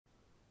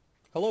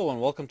Hello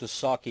and welcome to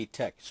Saki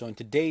Tech. So in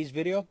today's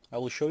video, I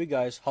will show you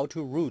guys how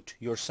to root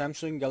your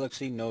Samsung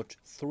Galaxy Note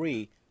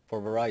 3 for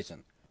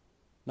Verizon.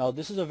 Now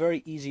this is a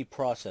very easy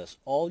process.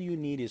 All you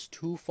need is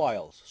two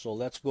files. So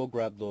let's go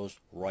grab those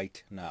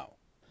right now.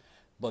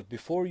 But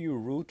before you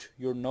root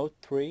your Note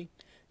 3,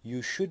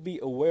 you should be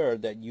aware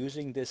that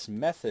using this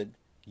method,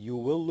 you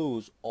will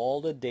lose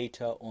all the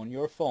data on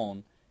your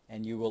phone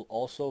and you will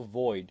also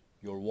void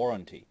your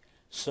warranty.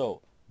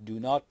 So do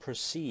not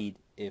proceed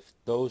if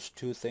those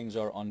two things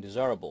are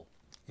undesirable.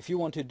 If you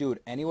want to do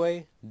it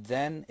anyway,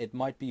 then it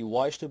might be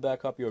wise to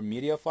back up your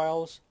media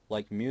files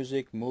like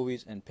music,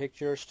 movies, and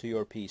pictures to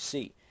your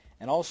PC.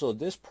 And also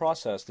this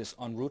process, this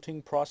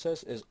unrooting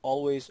process, is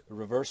always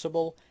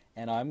reversible,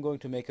 and I'm going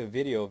to make a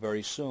video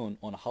very soon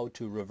on how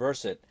to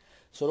reverse it.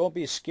 So don't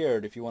be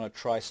scared if you want to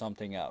try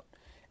something out.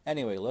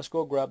 Anyway, let's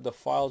go grab the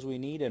files we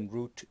need and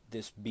root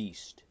this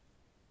beast.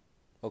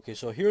 Okay,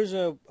 so here's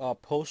a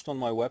post on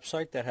my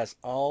website that has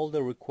all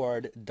the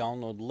required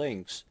download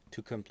links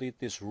to complete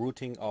this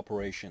rooting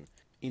operation.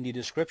 In the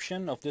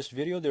description of this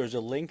video, there's a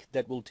link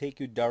that will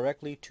take you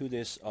directly to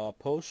this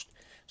post.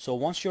 So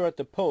once you're at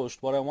the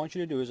post, what I want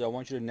you to do is I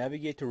want you to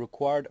navigate to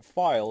required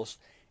files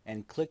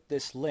and click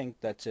this link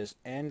that says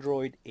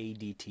Android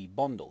ADT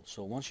bundle.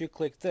 So once you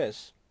click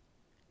this,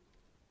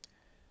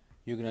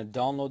 you're going to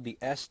download the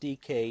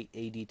SDK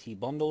ADT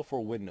bundle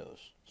for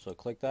Windows. So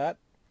click that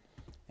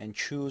and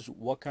choose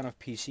what kind of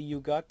PC you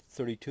got,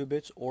 32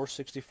 bits or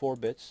 64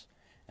 bits,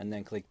 and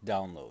then click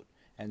download.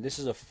 And this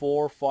is a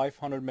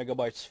 500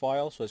 megabytes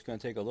file, so it's going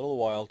to take a little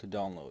while to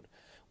download.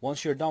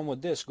 Once you're done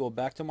with this, go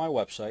back to my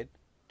website,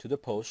 to the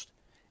post,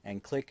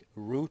 and click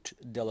Root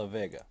de la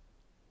Vega.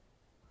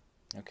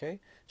 Okay,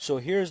 so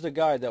here's the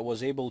guy that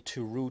was able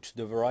to root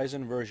the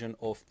Verizon version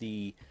of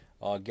the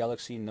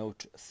Galaxy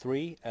Note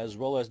 3 as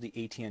well as the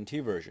AT&T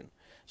version.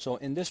 So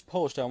in this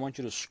post, I want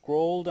you to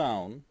scroll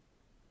down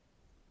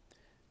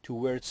to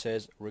where it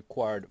says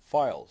required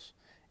files,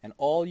 and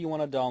all you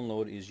want to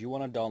download is you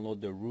want to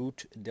download the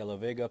Root de la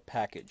Vega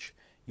package.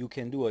 You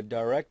can do a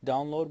direct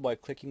download by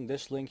clicking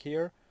this link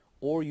here,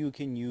 or you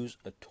can use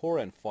a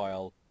torrent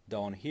file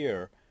down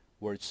here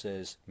where it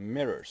says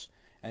mirrors.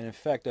 And in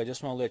fact, I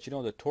just want to let you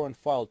know the torrent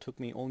file took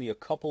me only a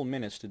couple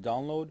minutes to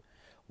download,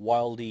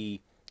 while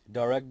the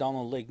direct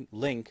download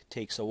link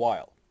takes a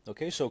while.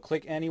 Okay, so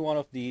click any one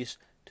of these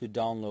to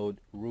download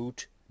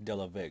Root de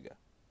la Vega.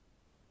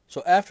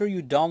 So after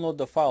you download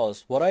the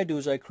files, what I do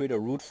is I create a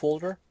root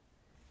folder,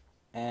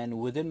 and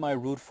within my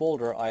root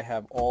folder I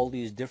have all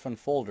these different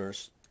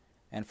folders,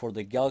 and for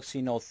the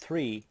Galaxy Note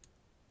 3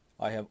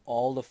 I have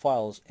all the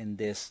files in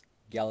this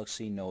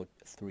Galaxy Note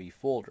 3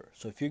 folder.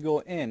 So if you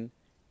go in,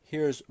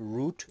 here's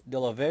Root de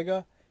la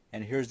Vega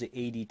and here's the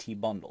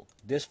ADT bundle.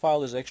 This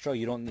file is extra,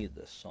 you don't need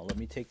this, so let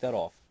me take that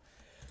off.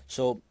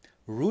 So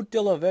Root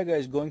de la Vega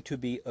is going to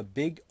be a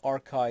big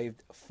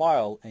archived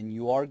file, and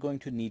you are going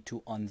to need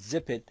to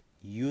unzip it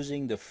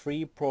using the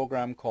free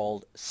program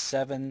called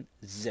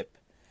 7-Zip.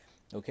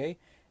 Okay,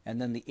 and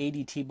then the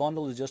ADT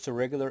bundle is just a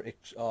regular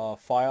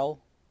file.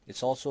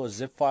 It's also a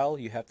zip file.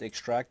 You have to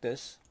extract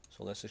this.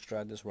 So let's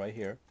extract this right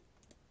here.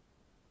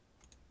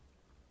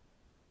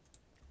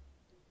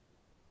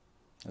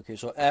 Okay,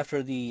 so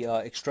after the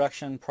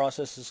extraction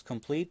process is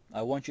complete,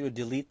 I want you to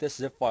delete this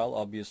zip file,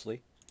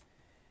 obviously,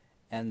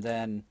 and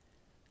then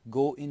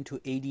go into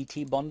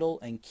ADT bundle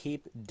and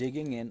keep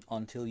digging in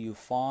until you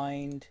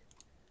find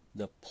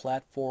the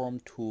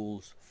platform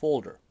tools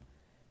folder.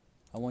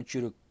 I want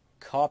you to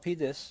copy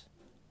this,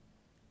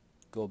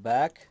 go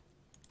back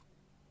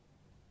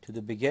to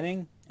the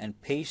beginning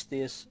and paste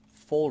this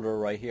folder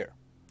right here,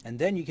 and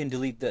then you can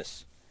delete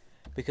this,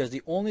 because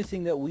the only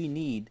thing that we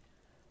need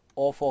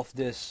off of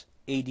this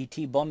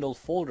ADT bundle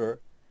folder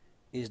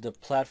is the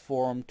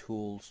platform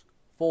tools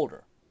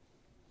folder.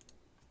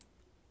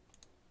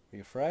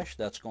 Refresh,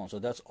 that's gone. So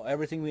that's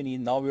everything we need.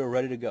 Now we're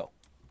ready to go.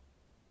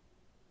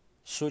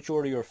 Switch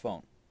over to your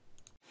phone.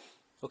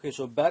 Okay,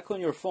 so back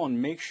on your phone,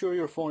 make sure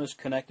your phone is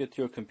connected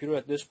to your computer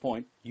at this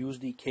point. Use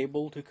the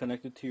cable to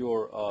connect it to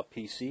your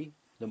PC,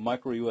 the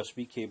micro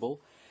USB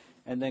cable,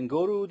 and then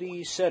go to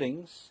the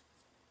settings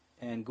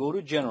and go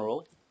to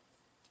general,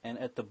 and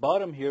at the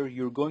bottom here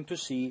you're going to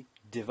see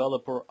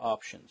developer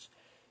options.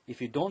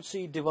 If you don't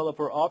see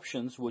developer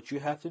options, what you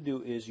have to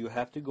do is you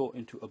have to go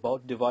into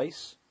about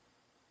device,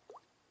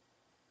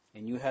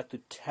 and you have to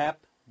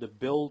tap the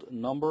build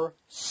number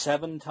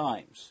 7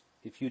 times.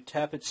 If you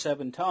tap it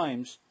 7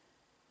 times,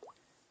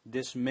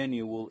 this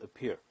menu will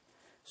appear.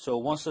 So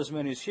once this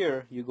menu is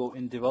here, you go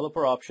in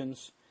developer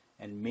options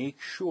and make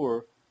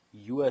sure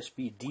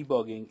USB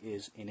debugging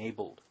is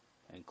enabled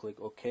and click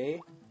OK.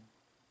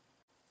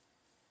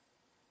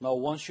 Now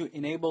once you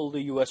enable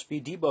the USB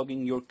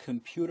debugging, your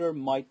computer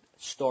might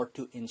start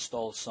to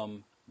install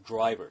some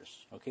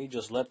drivers. Okay,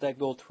 just let that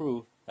go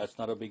through. That's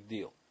not a big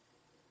deal.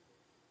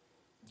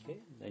 Okay,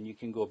 then you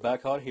can go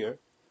back out here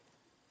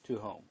to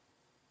home.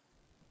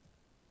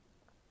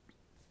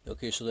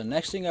 Okay, so the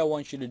next thing I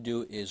want you to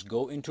do is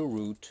go into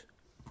root.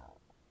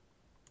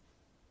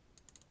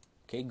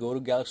 Okay, go to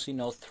Galaxy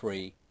Note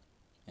 3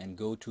 and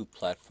go to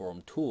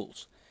Platform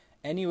Tools.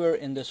 Anywhere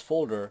in this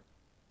folder,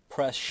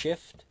 press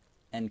Shift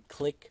and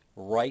click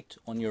right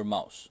on your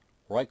mouse.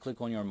 Right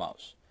click on your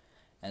mouse,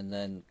 and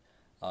then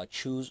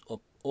choose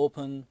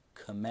Open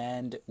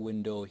Command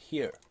Window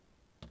here.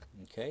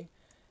 Okay,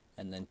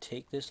 and then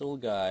take this little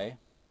guy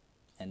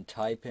and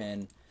type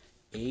in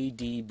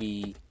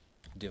ADB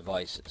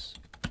devices.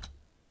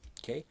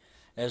 Okay,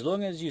 as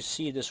long as you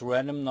see this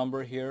random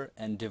number here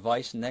and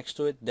device next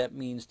to it, that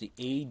means the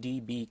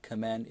ADB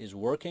command is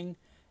working,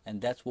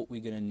 and that's what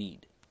we're going to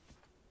need.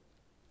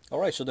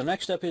 Alright, so the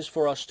next step is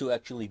for us to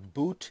actually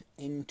boot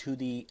into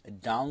the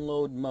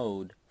download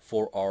mode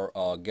for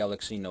our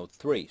Galaxy Note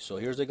 3. So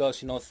here's the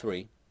Galaxy Note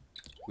 3.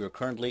 We're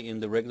currently in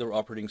the regular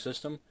operating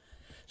system.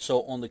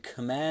 So on the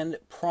command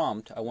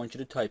prompt, I want you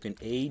to type in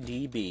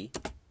ADB,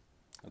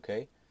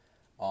 okay,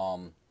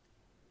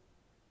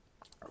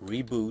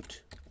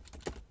 reboot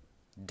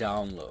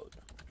download.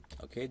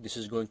 Okay, this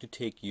is going to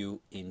take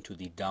you into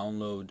the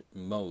download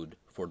mode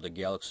for the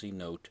Galaxy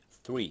Note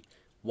 3.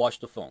 Watch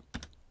the phone.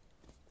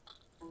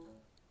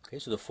 Okay,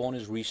 so the phone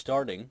is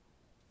restarting,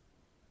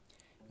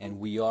 and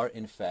we are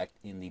in fact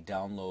in the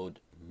download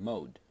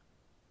mode.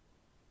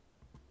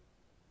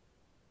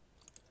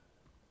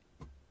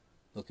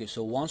 Okay,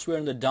 so once we're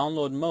in the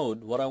download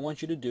mode, what I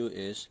want you to do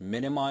is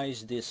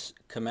minimize this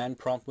command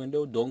prompt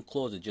window. Don't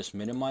close it, just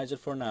minimize it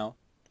for now.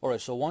 Alright,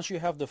 so once you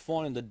have the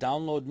phone in the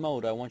download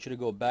mode, I want you to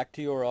go back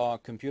to your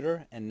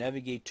computer and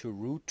navigate to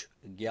Root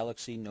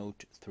Galaxy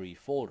Note 3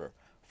 folder.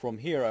 From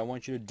here, I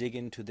want you to dig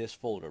into this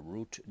folder,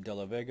 Root De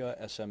La Vega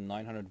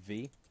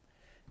SN-N900V.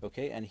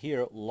 Okay, and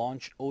here,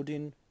 launch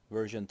Odin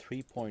version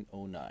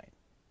 3.09.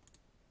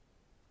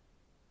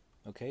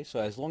 Okay, so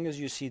as long as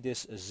you see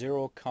this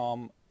 0,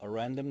 a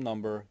random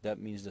number,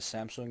 that means the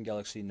Samsung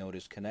Galaxy Note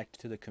is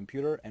connected to the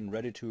computer and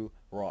ready to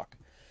rock.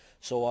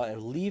 So I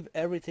leave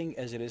everything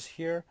as it is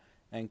here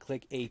and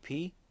click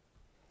AP,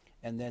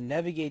 and then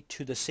navigate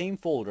to the same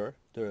folder,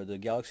 the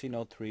Galaxy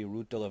Note 3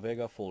 Root De La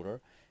Vega folder,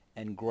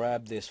 and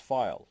grab this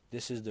file.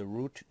 This is the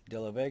root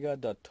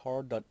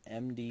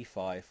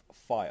delavega.tar.md5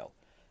 file.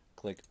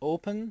 Click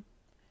Open,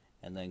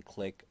 and then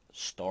click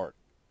Start.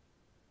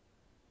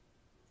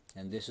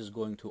 And this is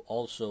going to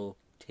also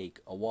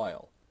take a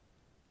while.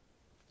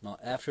 Now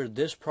after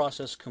this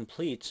process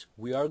completes,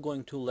 we are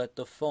going to let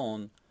the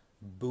phone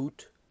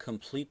boot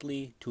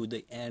completely to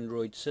the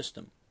Android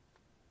system.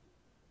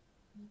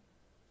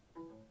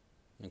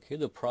 Okay,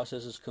 the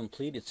process is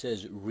complete. It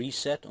says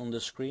reset on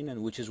the screen,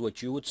 and which is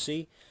what you would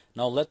see.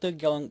 Now let the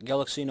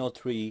Galaxy Note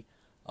 3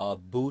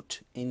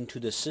 boot into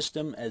the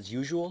system as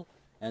usual,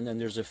 and then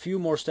there's a few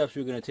more steps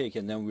we're going to take,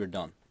 and then we're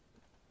done.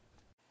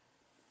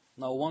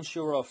 Now once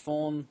your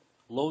phone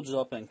loads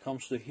up and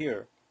comes to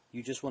here,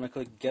 you just want to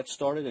click Get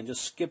Started and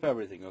just skip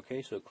everything.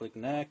 Okay, so click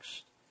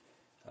Next,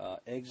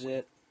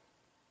 Exit,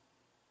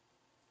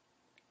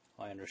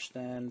 I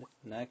understand,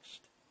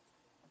 Next,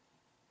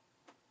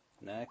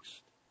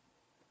 Next,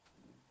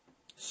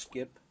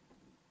 Skip,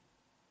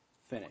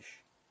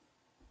 Finish.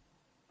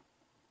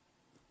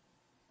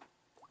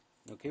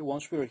 Okay,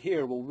 once we're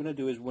here, what we're going to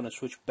do is we're going to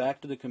switch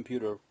back to the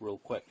computer real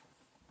quick.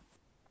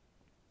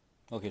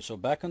 Okay, so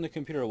back on the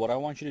computer, what I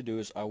want you to do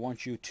is I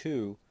want you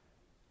to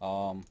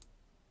go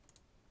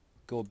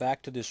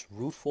back to this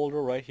root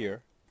folder right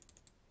here,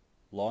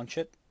 launch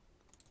it,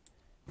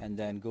 and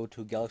then go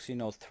to Galaxy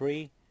Note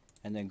 3,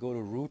 and then go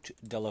to Root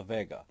De La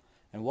Vega.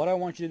 And what I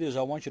want you to do is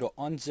I want you to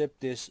unzip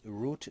this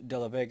Root De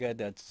La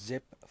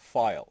Vega.zip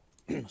file.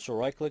 So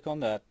right click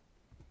on that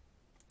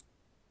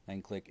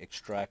and click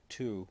Extract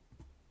to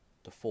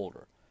the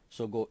folder.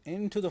 So go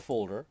into the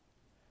folder,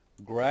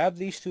 grab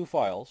these two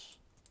files,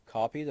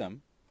 copy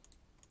them,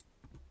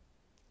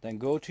 then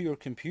go to your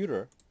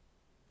computer,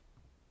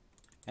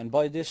 and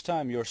by this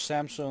time your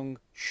Samsung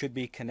should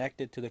be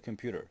connected to the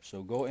computer.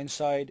 So go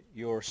inside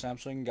your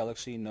Samsung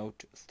Galaxy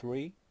Note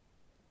 3,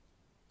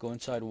 go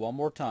inside one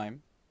more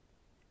time,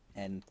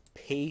 and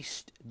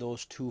paste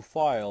those two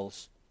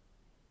files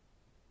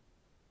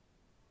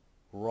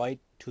right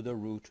to the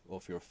root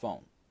of your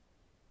phone.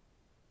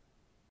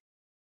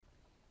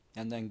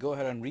 And then go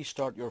ahead and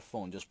restart your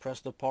phone. Just press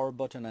the power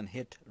button and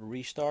hit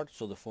restart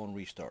so the phone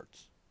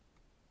restarts.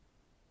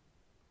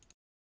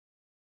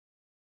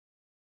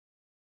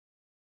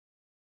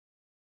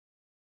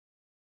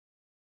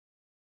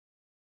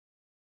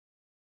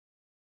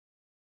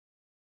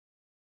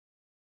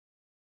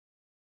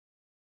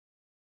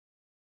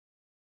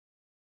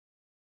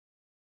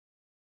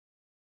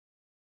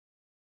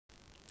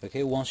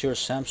 Okay, once your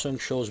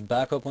Samsung shows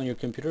back up on your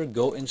computer,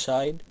 go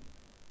inside,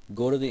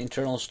 go to the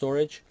internal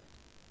storage,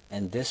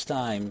 and this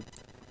time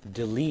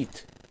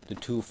delete the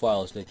two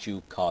files that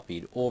you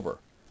copied over.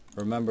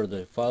 Remember,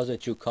 the files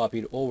that you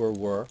copied over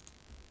were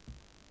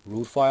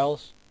root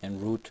files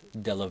and Root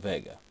De La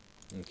Vega.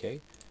 Okay,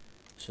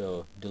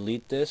 so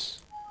delete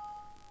this,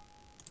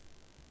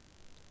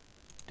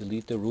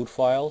 delete the root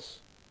files,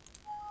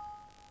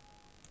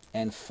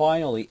 and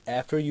finally,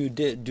 after you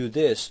do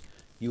this,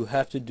 you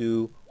have to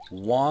do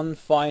one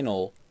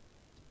final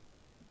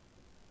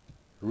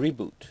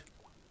reboot.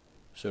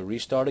 So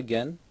restart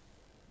again,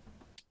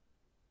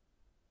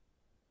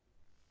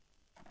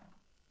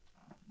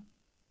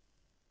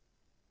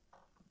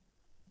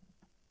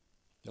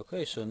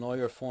 Okay, so now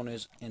your phone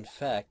is in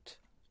fact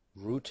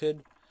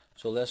rooted.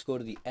 So let's go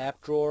to the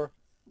app drawer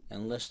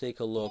and let's take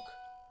a look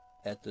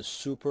at the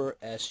super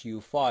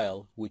SU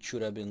file, which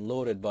should have been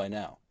loaded by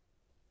now,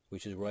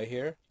 which is right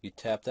here. You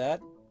tap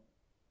that,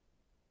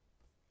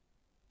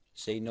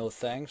 say no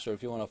thanks, or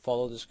if you want to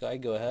follow this guy,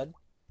 go ahead.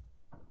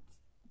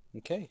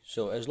 Okay,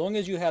 so as long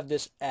as you have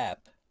this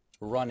app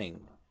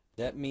running,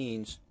 that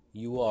means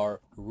you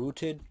are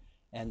rooted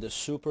and the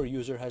super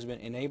user has been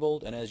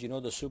enabled. And as you know,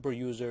 the super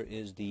user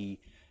is the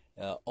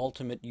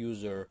ultimate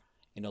user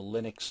in a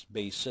Linux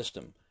based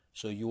system.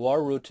 So you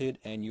are rooted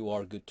and you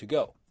are good to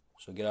go.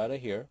 So get out of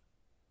here.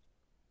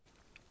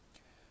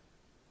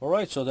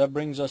 Alright, so that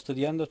brings us to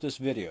the end of this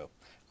video.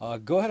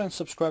 Go ahead and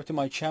subscribe to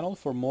my channel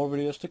for more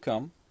videos to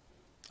come.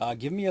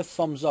 Give me a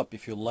thumbs up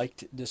if you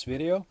liked this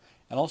video,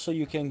 and also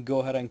you can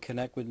go ahead and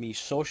connect with me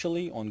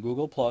socially on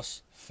Google+,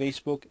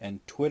 Facebook,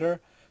 and Twitter,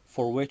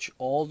 for which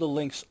all the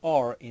links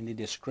are in the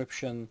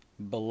description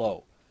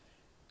below.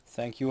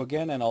 Thank you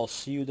again, and I'll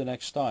see you the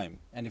next time.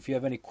 And if you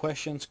have any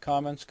questions,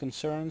 comments,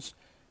 concerns,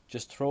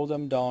 just throw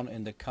them down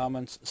in the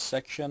comments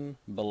section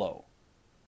below.